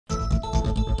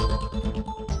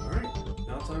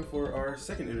for our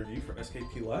second interview for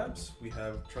SKP Labs. We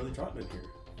have Charlie Trotman here.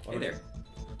 Hey there.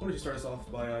 Why don't you start us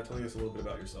off by telling us a little bit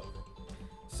about yourself?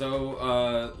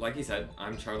 So, like you said,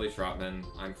 I'm Charlie Trotman.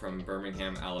 I'm from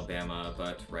Birmingham, Alabama,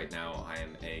 but right now I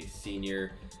am a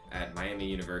senior at Miami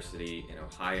University in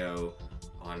Ohio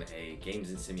on a games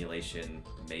and simulation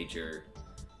major.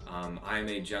 I'm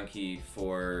a junkie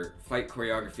for fight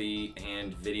choreography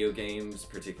and video games,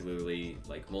 particularly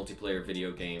like multiplayer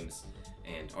video games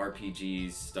and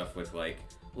RPGs, stuff with like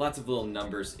lots of little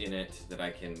numbers in it that I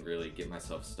can really get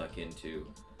myself stuck into.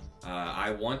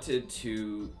 I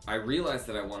realized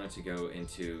that I wanted to go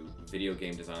into video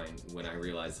game design when I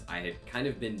realized I had kind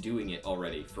of been doing it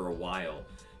already for a while,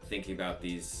 thinking about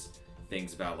these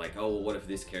things about like, oh, well, what if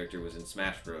this character was in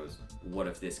Smash Bros? What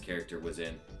if this character was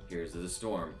in Heroes of the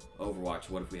Storm, Overwatch?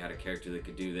 What if we had a character that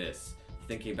could do this?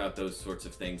 Thinking about those sorts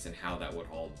of things and how that would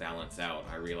all balance out,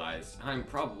 I realized I'm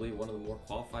probably one of the more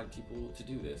qualified people to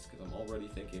do this because I'm already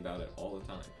thinking about it all the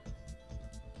time.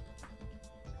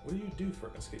 What do you do for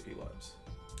SKP Labs?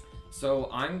 So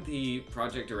I'm the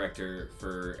project director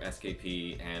for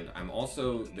SKP, and I'm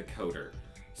also the coder.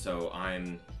 So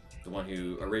I'm the one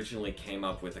who originally came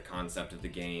up with the concept of the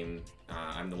game.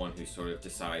 I'm the one who sort of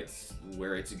decides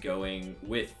where it's going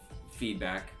with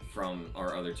feedback from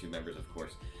our other two members, of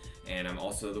course. And I'm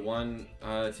also the one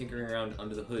tinkering around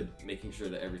under the hood, making sure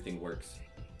that everything works.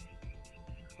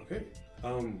 Okay.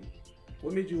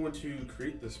 What made you want to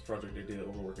create this project idea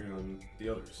over working on the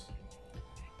others?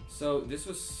 So this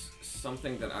was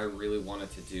something that I really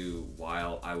wanted to do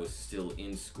while I was still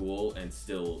in school and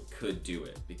still could do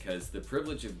it, because the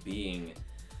privilege of being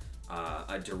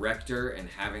a director and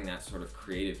having that sort of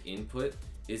creative input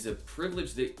is a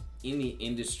privilege that in the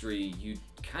industry you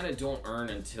kind of don't earn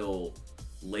until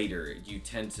later. You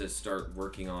tend to start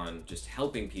working on just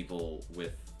helping people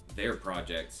with their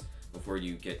projects before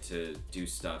you get to do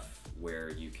stuff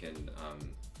where you can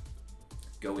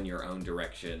go in your own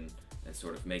direction and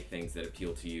sort of make things that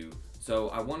appeal to you. So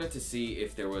I wanted to see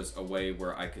if there was a way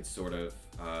where I could sort of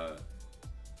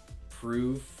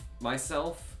prove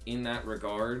myself in that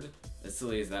regard, as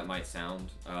silly as that might sound,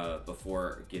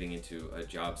 before getting into a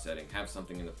job setting. Have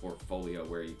something in the portfolio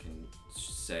where you can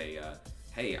say,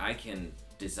 hey, I can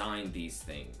design these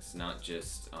things, not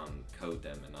just code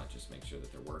them and not just make sure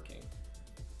that they're working.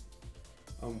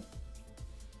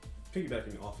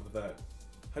 Piggybacking off of that,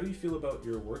 how do you feel about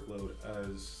your workload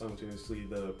as simultaneously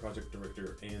the project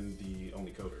director and the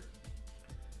only coder?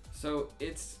 So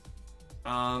it's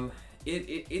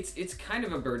it's kind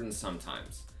of a burden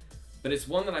sometimes, but it's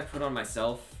one that I put on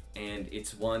myself, and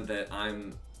it's one that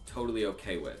I'm totally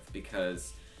okay with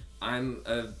because I'm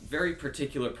a very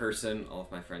particular person. All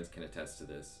of my friends can attest to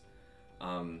this.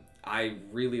 I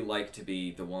really like to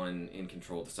be the one in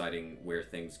control, deciding where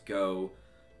things go,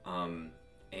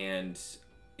 and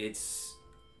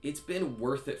it's been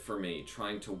worth it for me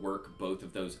trying to work both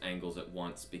of those angles at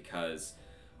once, because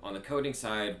on the coding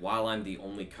side, while I'm the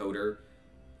only coder,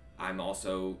 I'm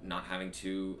also not having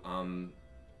to,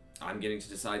 I'm getting to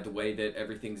decide the way that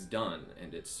everything's done,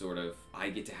 and it's sort of, I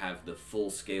get to have the full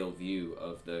scale view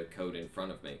of the code in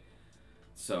front of me.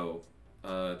 So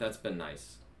that's been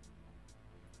nice.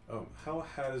 How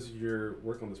has your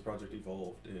work on this project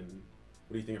evolved, and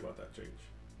what do you think about that change?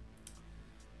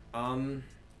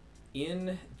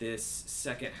 In this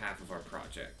second half of our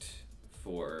project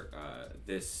for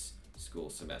this school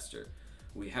semester,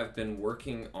 we have been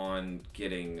working on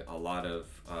getting a lot of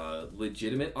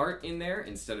legitimate art in there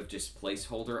instead of just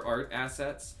placeholder art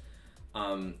assets.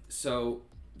 So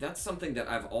that's something that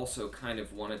I've also kind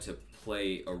of wanted to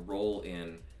play a role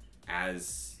in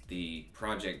as the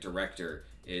project director,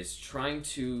 is trying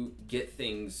to get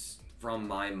things from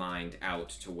my mind out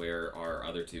to where our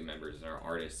other two members and our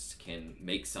artists can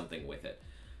make something with it.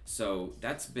 So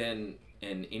that's been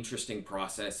an interesting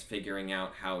process, figuring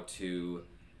out how to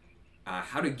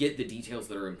get the details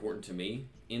that are important to me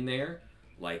in there,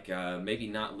 like maybe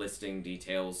not listing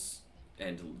details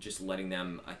and just letting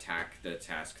them attack the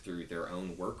task through their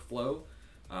own workflow,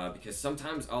 because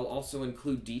sometimes I'll also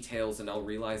include details and I'll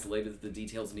realize later that the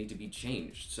details need to be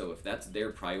changed. So if that's their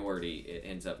priority, it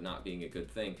ends up not being a good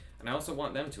thing. And I also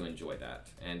want them to enjoy that.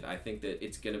 And I think that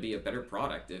it's going to be a better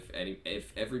product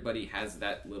if everybody has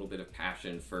that little bit of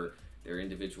passion for their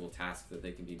individual task that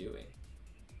they can be doing.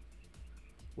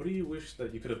 What do you wish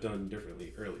that you could have done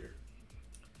differently earlier?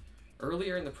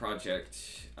 Earlier in the project,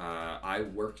 I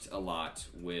worked a lot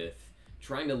with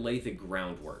trying to lay the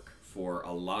groundwork for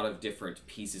a lot of different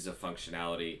pieces of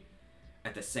functionality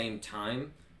at the same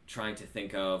time, trying to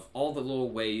think of all the little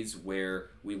ways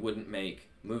where we wouldn't make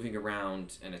moving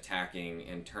around and attacking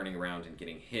and turning around and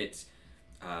getting hit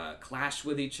clash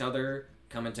with each other,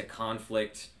 come into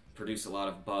conflict, produce a lot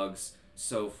of bugs.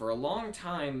 So for a long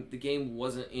time, the game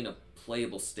wasn't in a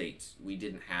playable state. We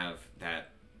didn't have that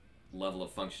level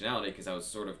of functionality because I was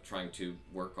sort of trying to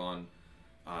work on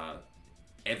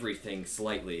everything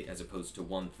slightly as opposed to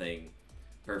one thing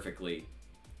perfectly.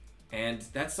 And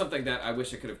that's something that I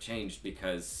wish I could have changed,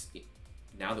 because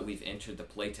now that we've entered the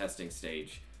playtesting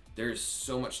stage, there's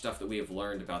so much stuff that we have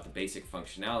learned about the basic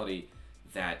functionality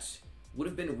that would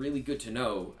have been really good to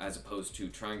know, as opposed to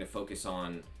trying to focus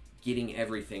on getting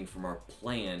everything from our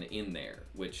plan in there,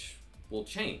 which will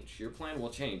change. Your plan will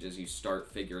change as you start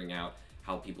figuring out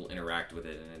how people interact with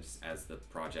it, and as the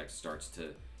project starts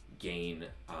to gain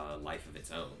life of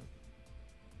its own.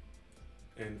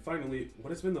 And finally, what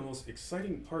has been the most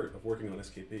exciting part of working on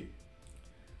SKP?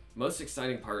 Most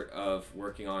exciting part of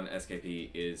working on SKP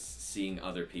is seeing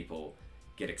other people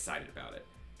get excited about it.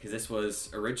 Because this was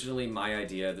originally my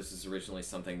idea. This was originally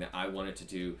something that I wanted to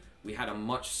do. We had a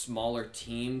much smaller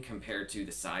team compared to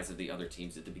the size of the other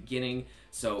teams at the beginning,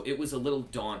 so it was a little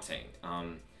daunting.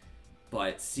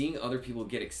 But seeing other people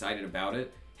get excited about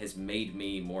it has made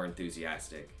me more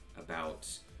enthusiastic about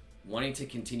wanting to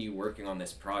continue working on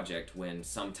this project, when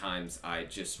sometimes I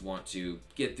just want to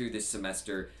get through this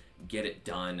semester, get it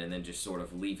done, and then just sort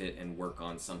of leave it and work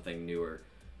on something newer.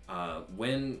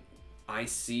 When I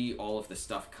see all of the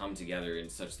stuff come together in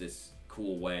such this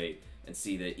cool way, and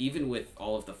see that even with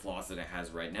all of the flaws that it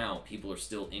has right now, people are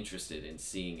still interested in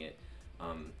seeing it,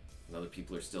 and other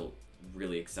people are still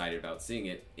really excited about seeing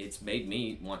it, it's made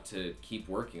me want to keep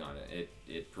working on it.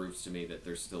 It proves to me that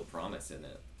there's still promise in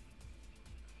it.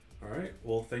 All right.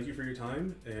 Well, thank you for your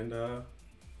time, and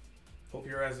hope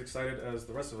you're as excited as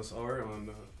the rest of us are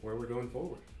on where we're going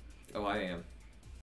forward. Oh, I am.